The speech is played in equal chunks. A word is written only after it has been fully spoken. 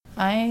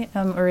I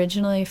am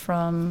originally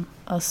from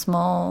a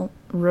small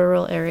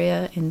rural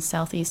area in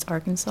southeast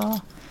Arkansas.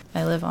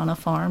 I live on a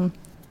farm.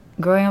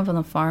 Growing up on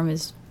the farm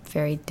is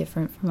very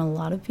different from a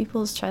lot of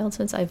people's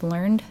childhoods, I've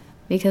learned,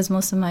 because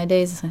most of my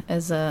days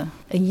as a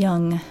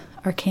young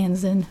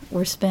Arkansan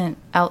were spent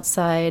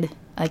outside.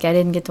 Like, I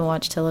didn't get to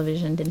watch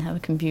television, didn't have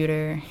a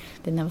computer,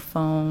 didn't have a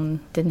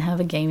phone, didn't have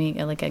a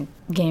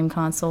game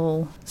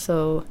console.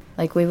 So,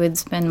 like, we would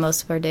spend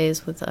most of our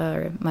days with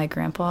my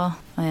grandpa,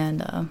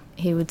 and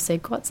he would say,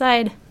 go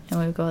outside, and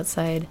we would go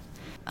outside.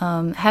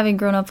 Having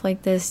grown up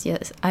like this,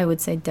 yes, I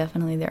would say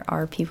definitely there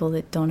are people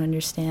that don't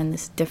understand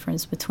this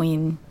difference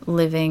between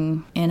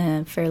living in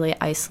a fairly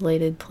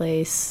isolated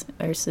place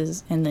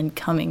and then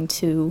coming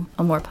to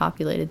a more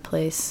populated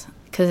place.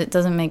 Because it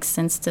doesn't make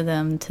sense to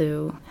them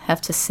to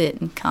have to sit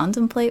and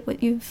contemplate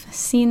what you've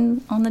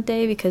seen on the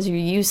day, because you're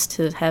used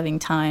to having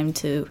time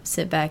to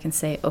sit back and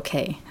say,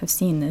 okay, I've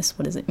seen this.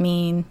 What does it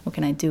mean? What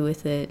can I do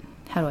with it?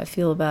 How do I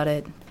feel about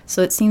it?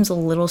 So it seems a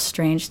little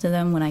strange to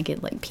them when I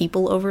get, like,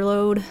 people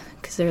overload,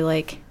 because they're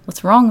like,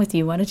 what's wrong with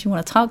you? Why don't you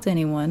want to talk to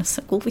anyone? It's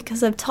like, well,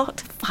 because I've talked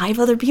to 5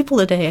 other people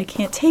today. I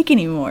can't take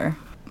anymore.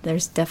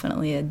 There's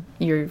definitely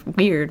you're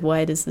weird,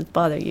 why does this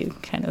bother you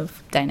kind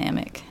of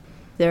dynamic.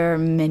 There are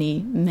many,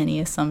 many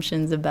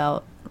assumptions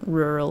about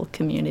rural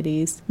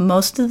communities.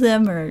 Most of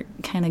them are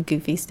kind of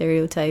goofy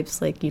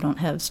stereotypes, like you don't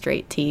have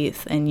straight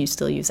teeth and you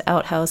still use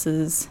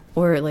outhouses,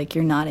 or like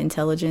you're not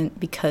intelligent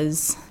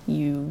because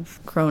you've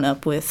grown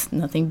up with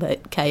nothing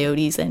but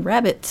coyotes and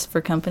rabbits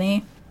for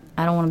company.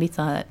 I don't want to be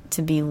thought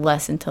to be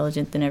less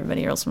intelligent than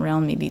everybody else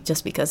around me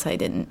just because I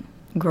didn't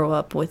grow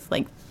up with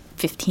like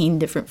 15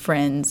 different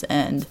friends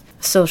and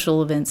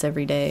social events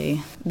every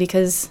day,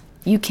 because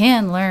you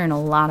can learn a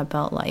lot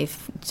about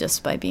life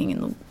just by being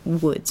in the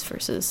woods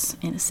versus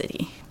in a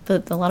city.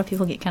 But a lot of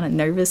people get kind of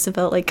nervous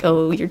about, like,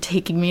 oh, you're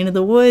taking me into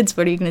the woods,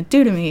 what are you going to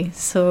do to me?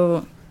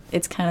 So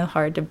it's kind of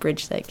hard to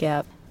bridge that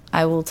gap.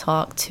 I will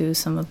talk to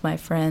some of my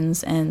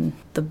friends, and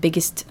the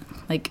biggest,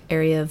 like,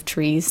 area of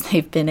trees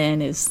they've been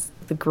in is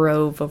the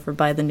grove over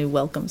by the new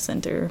Welcome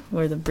Center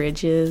where the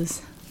bridge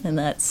is, and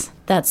that's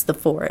the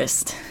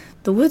forest.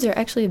 The woods are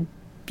actually a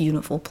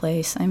beautiful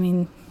place. I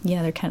mean,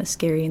 yeah, they're kind of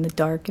scary in the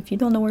dark if you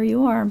don't know where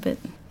you are, but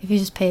if you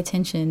just pay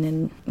attention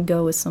and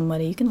go with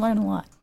somebody, you can learn a lot.